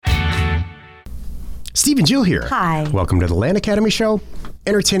Steve and Jill here. Hi. Welcome to the Land Academy Show,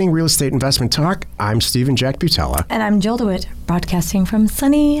 entertaining real estate investment talk. I'm Steve and Jack Butella. And I'm Jill DeWitt, broadcasting from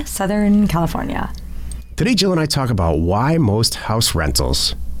sunny Southern California. Today, Jill and I talk about why most house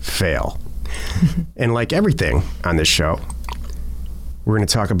rentals fail. And like everything on this show, we're going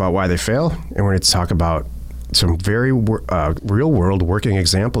to talk about why they fail, and we're going to talk about some very real-world working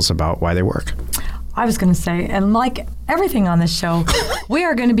examples about why they work. I was going to say, and like everything on this show, we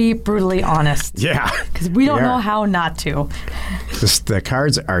are going to be brutally honest. Yeah. Because we don't know how not to. The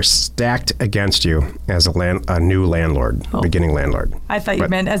cards are stacked against you as a new landlord, beginning landlord. I thought you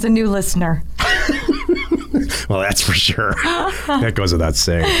meant as a new listener. Well, that's for sure. That goes without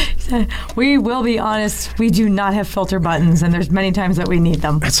saying. We will be honest. We do not have filter buttons, and there's many times that we need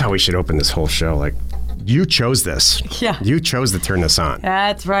them. That's how we should open this whole show. Like, you chose this. Yeah. You chose to turn this on.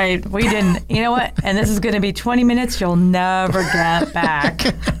 That's right. We didn't. You know what? And this is going to be 20 minutes you'll never get back.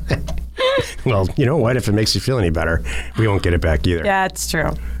 Well, you know what? If it makes you feel any better, we won't get it back either. That's true.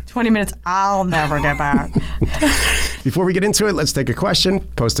 20 minutes I'll never get back. Before we get into it, let's take a question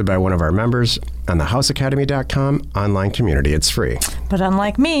posted by one of our members on the houseacademy.com online community. It's free. But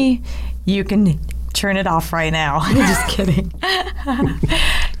unlike me, you can turn it off right now. I'm just kidding.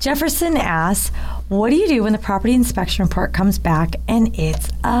 Jefferson asks, what do you do when the property inspection report comes back and it's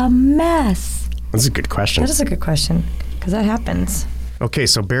a mess? That's a good question. That is a good question, because that happens. Okay,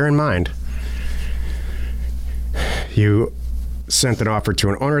 so bear in mind, you sent an offer to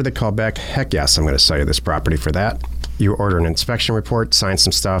an owner that called back, heck yes, I'm going to sell you this property for that. You order an inspection report, sign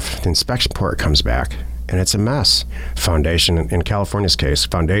some stuff, the inspection report comes back, and it's a mess. Foundation, in California's case,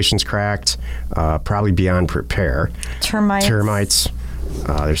 foundation's cracked, probably beyond repair. Termites.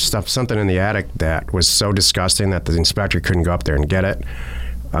 There's something in the attic that was so disgusting that the inspector couldn't go up there and get it.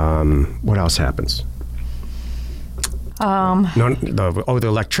 What else happens? The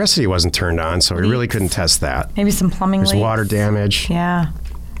electricity wasn't turned on, so we really couldn't test that. Maybe some plumbing leaks. There's water damage. Yeah.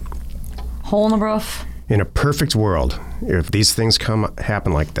 Hole in the roof. In a perfect world, if these things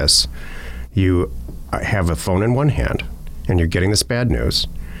happen like this, you have a phone in one hand and you're getting this bad news.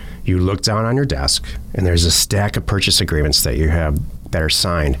 You look down on your desk and there's a stack of purchase agreements that you have that are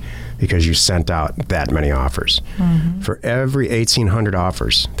signed because you sent out that many offers. Mm-hmm. For every 1,800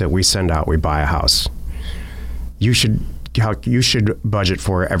 offers that we send out, we buy a house. You should budget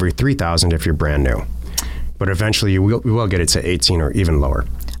for every 3,000 if you're brand new. But eventually we will get it to 18 or even lower.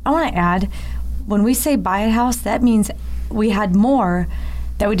 I want to add, when we say buy a house, that means we had more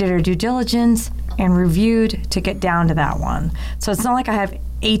that we did our due diligence and reviewed to get down to that one. So it's not like I have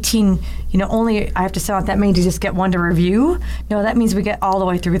 18, only I have to sell out that many to just get one to review. No, that means we get all the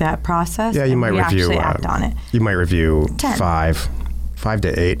way through that process. Yeah, you might review. Actually act on it. You might review 10. 5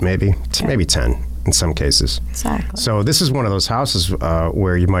 to 8, maybe, maybe 10 in some cases. Exactly. So this is one of those houses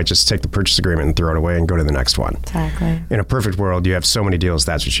where you might just take the purchase agreement and throw it away and go to the next one. Exactly. In a perfect world, you have so many deals,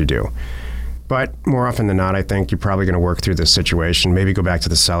 that's what you do. But more often than not, I think you're probably going to work through this situation. Maybe go back to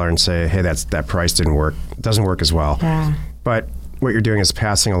the seller and say, hey, that price didn't work. It doesn't work as well. Yeah. But what you're doing is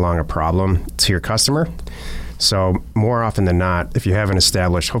passing along a problem to your customer. So more often than not, if you have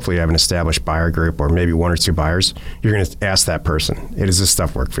hopefully you have an established buyer group or maybe one or two buyers, you're going to ask that person, hey, does this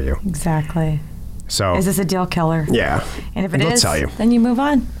stuff work for you? Exactly. So is this a deal killer? Yeah. And if it is, tell you. Then you move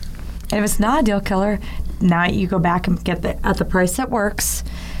on. And if it's not a deal killer, now you go back and get at the price that works,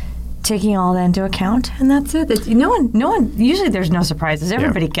 taking all that into account, and that's it. No one. Usually, there's no surprises.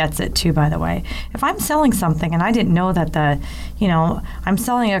 Everybody gets it too. By the way, if I'm selling something and I didn't know that I'm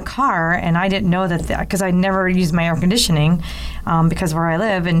selling a car and I didn't know that because I never use my air conditioning because of where I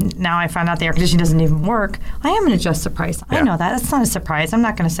live, and now I found out the air conditioning doesn't even work. I am going to adjust the price. Yeah. I know that. It's not a surprise. I'm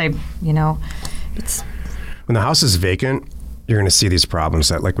not going to say it's. When the house is vacant, you're going to see these problems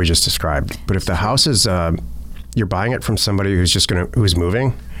that like we just described. But if the house is, you're buying it from somebody who's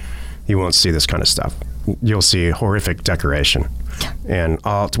moving. You won't see this kind of stuff. You'll see horrific decoration and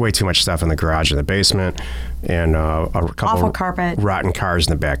way too much stuff in the garage and the basement and a couple awful carpet, rotten cars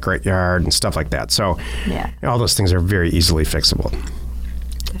in the back yard and stuff like that. So all those things are very easily fixable.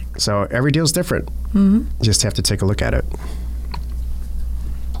 So every deal's different. Mm-hmm. You just have to take a look at it.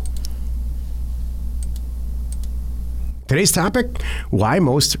 Today's topic, why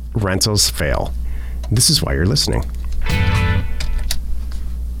most rentals fail. This is why you're listening.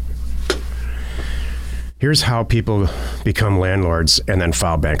 Here's how people become landlords and then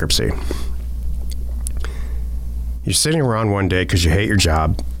file bankruptcy. You're sitting around one day because you hate your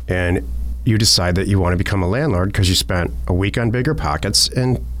job and you decide that you want to become a landlord because you spent a week on Bigger Pockets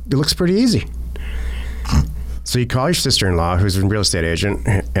and it looks pretty easy. So you call your sister-in-law, who's a real estate agent,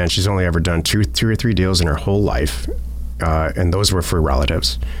 and she's only ever done two or three deals in her whole life, and those were for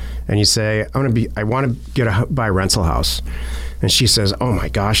relatives. and you say, I want to buy a rental house. And she says, oh my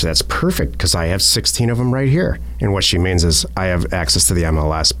gosh, that's perfect because I have 16 of them right here. And what she means is I have access to the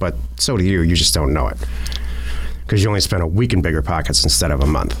MLS, but so do you. You just don't know it because you only spend a week in Bigger Pockets instead of a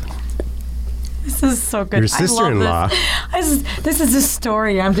month. This is so good. Your sister-in-law. This is a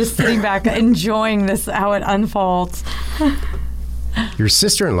story. I'm just sitting back enjoying this, how it unfolds. Your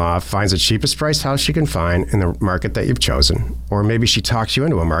sister-in-law finds the cheapest priced house she can find in the market that you've chosen, or maybe she talks you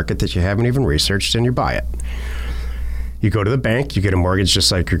into a market that you haven't even researched and you buy it. You go to the bank, you get a mortgage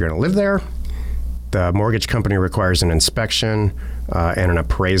just like you're going to live there. The mortgage company requires an inspection and an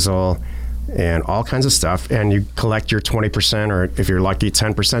appraisal and all kinds of stuff, and you collect your 20% or if you're lucky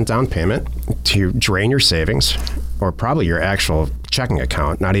 10% down payment to drain your savings or probably your actual checking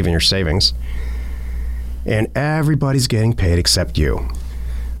account, not even your savings. And everybody's getting paid except you.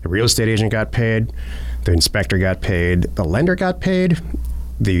 The real estate agent got paid, the inspector got paid, the lender got paid,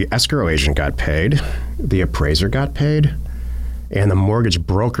 the escrow agent got paid, the appraiser got paid, and the mortgage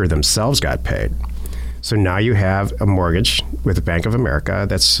broker themselves got paid. So now you have a mortgage with Bank of America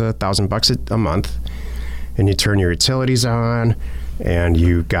that's $1,000 a month, and you turn your utilities on, and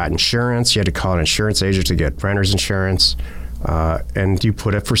you got insurance. You had to call an insurance agent to get renter's insurance, and you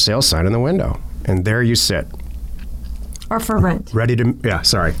put a for sale sign in the window, and there you sit. Or for rent. Ready to,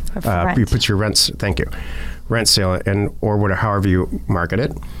 sorry. Or for rent. You put your rents, thank you, rent sale, or whatever, however you market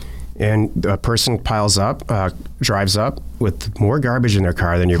it. And a person drives up with more garbage in their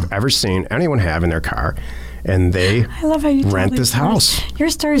car than you've ever seen anyone have in their car. And they I love how you rent this house. Your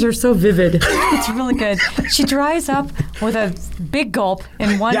stories are so vivid. It's really good. She drives up with a big gulp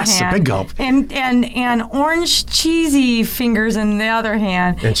in one hand. Yes, a big gulp. And orange cheesy fingers in the other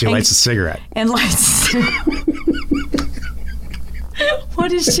hand. And she lights a cigarette. And lights.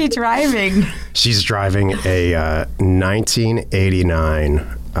 What is she driving? She's driving a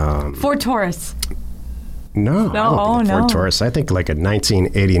 1989 Ford Taurus. No, I don't think a Ford no. Taurus. I think like a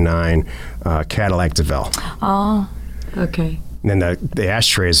 1989 Cadillac DeVille. Oh, okay. And then the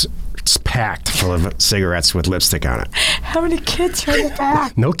ashtray is packed full of cigarettes with lipstick on it. How many kids are in the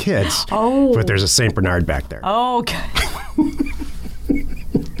back? No kids. Oh. But there's a St. Bernard back there. Oh, okay.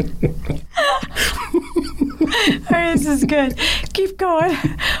 All right, this is good. Keep going.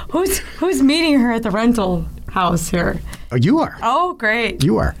 Who's meeting her at the rental house here? Oh, you are. Oh, great.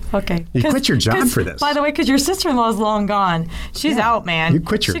 You are. Okay. You quit your job for this. By the way, because your sister-in-law is long gone. She's out, man. You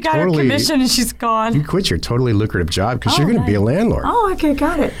quit your She got her commission and she's gone. You quit your totally lucrative job because you're going to be a landlord. Oh, okay,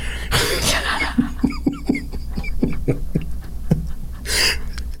 got it.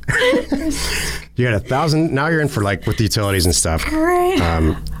 You had $1,000. Now you're in for like with the utilities and stuff. Great.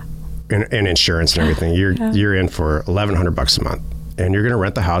 And insurance and everything. You're in for $1,100 a month, and you're going to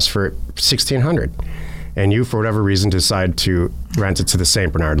rent the house for $1,600. And you, for whatever reason, decide to rent it to the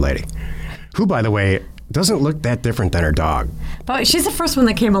St. Bernard lady, who, by the way, doesn't look that different than her dog. But she's the first one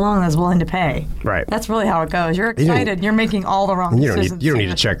that came along that's willing to pay. Right. That's really how it goes. You're excited. You're making all the wrong decisions. You don't need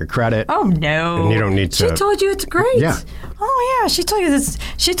to check her credit. Oh, no. And you don't need to. She told you it's great. Yeah. Oh, yeah. She told you this.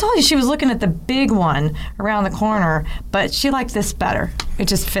 She told you she was looking at the big one around the corner, but she liked this better. It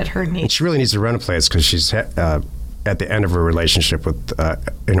just fit her needs. And she really needs to run a place because she's at the end of her relationship with,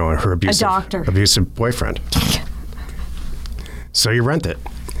 her abusive boyfriend. So you rent it,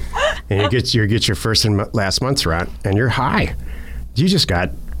 and you get your first and last month's rent, and you're high. You just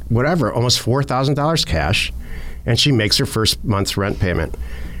got whatever, almost $4,000 cash, and she makes her first month's rent payment,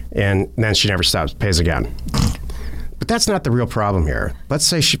 and then she never stops, pays again. But that's not the real problem here. Let's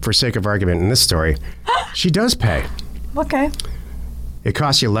say she, for sake of argument in this story, she does pay. Okay. It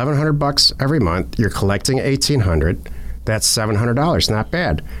costs you $1,100 every month. You're collecting $1,800. That's $700. Not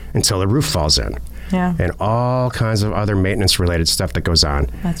bad until the roof falls in. Yeah. And all kinds of other maintenance-related stuff that goes on.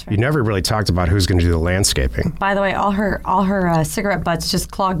 That's right. You never really talked about who's going to do the landscaping. By the way, all her cigarette butts just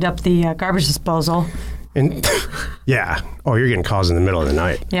clogged up the garbage disposal. And yeah. Oh, you're getting calls in the middle of the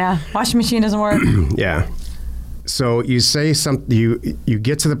night. Yeah. Washing machine doesn't work. Yeah. So you say something. You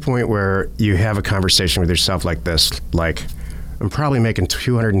get to the point where you have a conversation with yourself like this, like, I'm probably making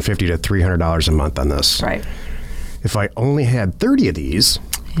 $250 to $300 a month on this. Right. If I only had 30 of these,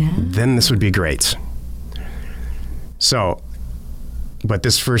 then this would be great. So, but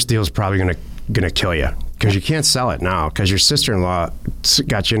this first deal is probably gonna kill you because you can't sell it now because your sister-in-law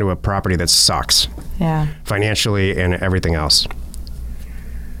got you into a property that sucks. Yeah. Financially and everything else.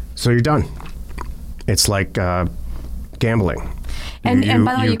 So you're done. It's like gambling. And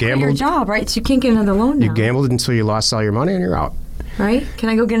by the way, you quit your job, right? So you can't get another loan now. You gambled until you lost all your money and you're out. Right? Can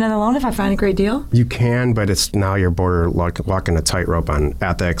I go get another loan if I find a great deal? You can, but it's now you're walking a tightrope on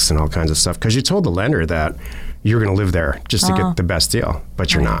ethics and all kinds of stuff because you told the lender that you're going to live there just to get the best deal,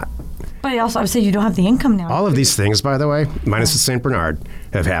 but you're not. But also, I would say you don't have the income now. All of these things, by the way, minus the St. Bernard,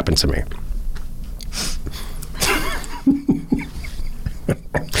 have happened to me.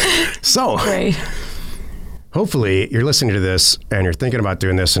 So, Great. hopefully you're listening to this and you're thinking about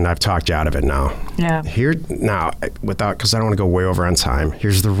doing this, and I've talked you out of it now. Yeah. Because I don't want to go way over on time,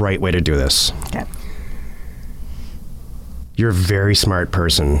 here's the right way to do this. Okay. You're a very smart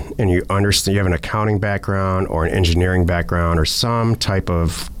person, and you understand, you have an accounting background or an engineering background or some type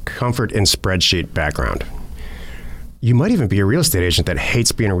of comfort in spreadsheet background. You might even be a real estate agent that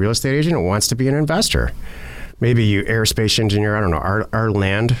hates being a real estate agent and wants to be an investor. Maybe you aerospace engineer. I don't know. Our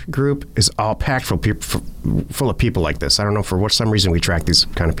land group is all packed full of people like this. I don't know, for some reason we attract these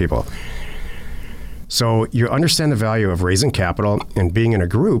kind of people. So you understand the value of raising capital and being in a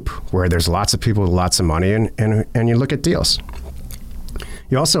group where there's lots of people with lots of money, and you look at deals.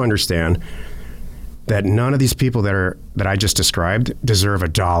 You also understand that none of these people that I just described deserve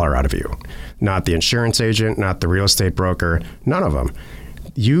 $1 out of you. Not the insurance agent, not the real estate broker, none of them.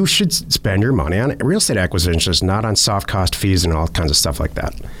 You should spend your money on real estate acquisitions, not on soft cost fees and all kinds of stuff like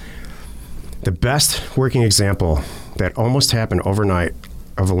that. The best working example that almost happened overnight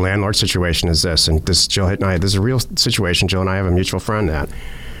of a landlord situation is this, and this Jill and I, this is a real situation. Jill and I have a mutual friend that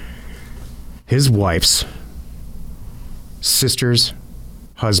his wife's sister's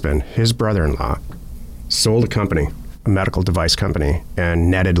husband, his brother-in-law, sold a company, a medical device company, and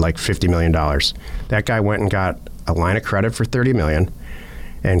netted like $50 million. That guy went and got a line of credit for $30 million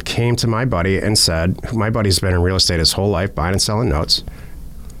and came to my buddy and said, my buddy's been in real estate his whole life, buying and selling notes.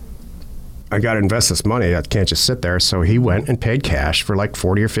 I got to invest this money. I can't just sit there. So he went and paid cash for like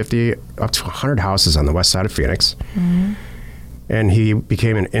 40 or 50, up to 100 houses on the west side of Phoenix. Mm-hmm. And he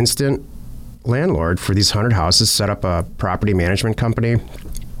became an instant landlord for these 100 houses, set up a property management company,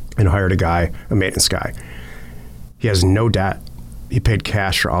 and hired a maintenance guy. He has no debt. He paid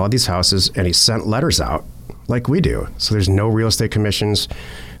cash for all of these houses, and he sent letters out like we do. So there's no real estate commissions.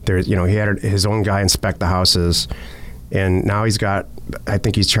 He had his own guy inspect the houses. And now he's got, I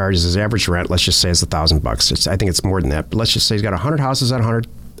think he charges his average rent, let's just say it's $1,000. I think it's more than that, but let's just say he's got 100 houses at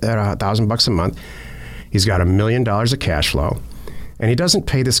 $1,000 a month. He's got $1 million of cash flow, and he doesn't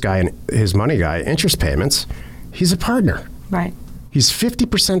pay this guy, his money guy, interest payments. He's a partner. Right. He's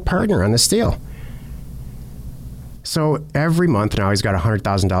 50% partner on this deal. So every month now he's got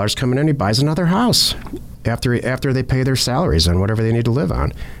 $100,000 coming in. He buys another house after they pay their salaries on whatever they need to live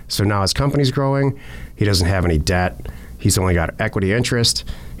on. So now his company's growing. He doesn't have any debt. He's only got equity interest.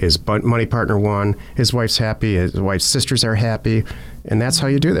 His money partner won. His wife's happy. His wife's sisters are happy. And that's how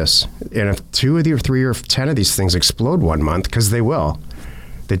you do this. And if 2 or 3 or 10 of these things explode one month, because they will,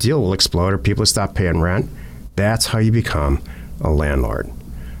 the deal will explode or people stop paying rent. That's how you become a landlord.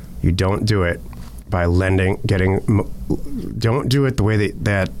 You don't do it by lending, don't do it the way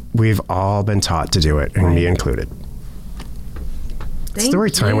that we've all been taught to do it, and me included. Story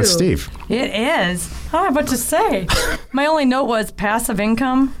time with Steve. It is. I don't have what to say. My only note was passive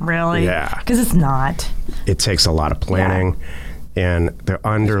income, really? Yeah. Because it's not. It takes a lot of planning, and the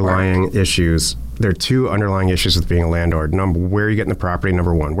underlying issues. There are 2 underlying issues with being a landlord. Number, where are you getting the property?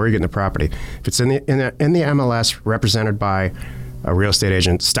 Number 1, where are you getting the property? If it's in the MLS represented by a real estate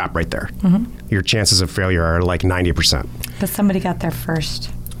agent, stop right there. Mm-hmm. Your chances of failure are like 90%. But somebody got there first.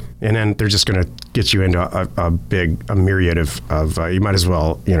 And then they're just going to get you into a myriad of you might as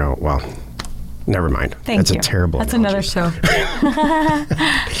well, never mind. That's a terrible That's analogy. Another show.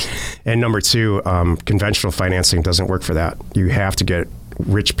 And number 2, conventional financing doesn't work for that. You have to get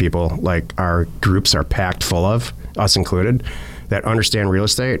rich people like our groups are packed full of, us included, that understand real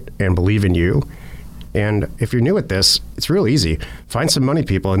estate and believe in you. And if you're new at this, it's real easy. Find some money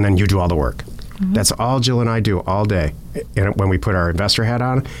people, and then you do all the work. Mm-hmm. That's all Jill and I do all day. And when we put our investor hat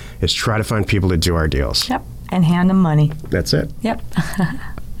on, is try to find people to do our deals. Yep, and hand them money. That's it. Yep.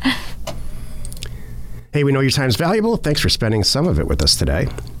 Hey, we know your time's valuable. Thanks for spending some of it with us today.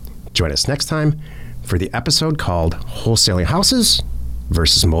 Join us next time for the episode called Wholesaling Houses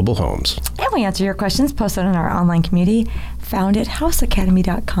versus Mobile Homes. And we answer your questions posted on our online community found at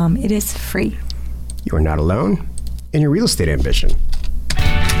houseacademy.com. It is free. You are not alone in your real estate ambition.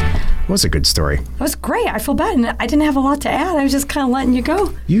 It was a good story. It was great. I feel bad. And I didn't have a lot to add. I was just kind of letting you go.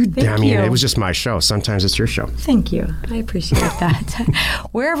 Thank you. It was just my show. Sometimes it's your show. Thank you. I appreciate that.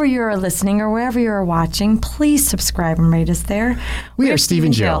 Wherever you are listening or wherever you are watching, please subscribe and rate us there. We are Steve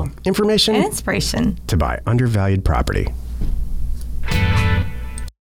and Jill. Information and inspiration to buy undervalued property.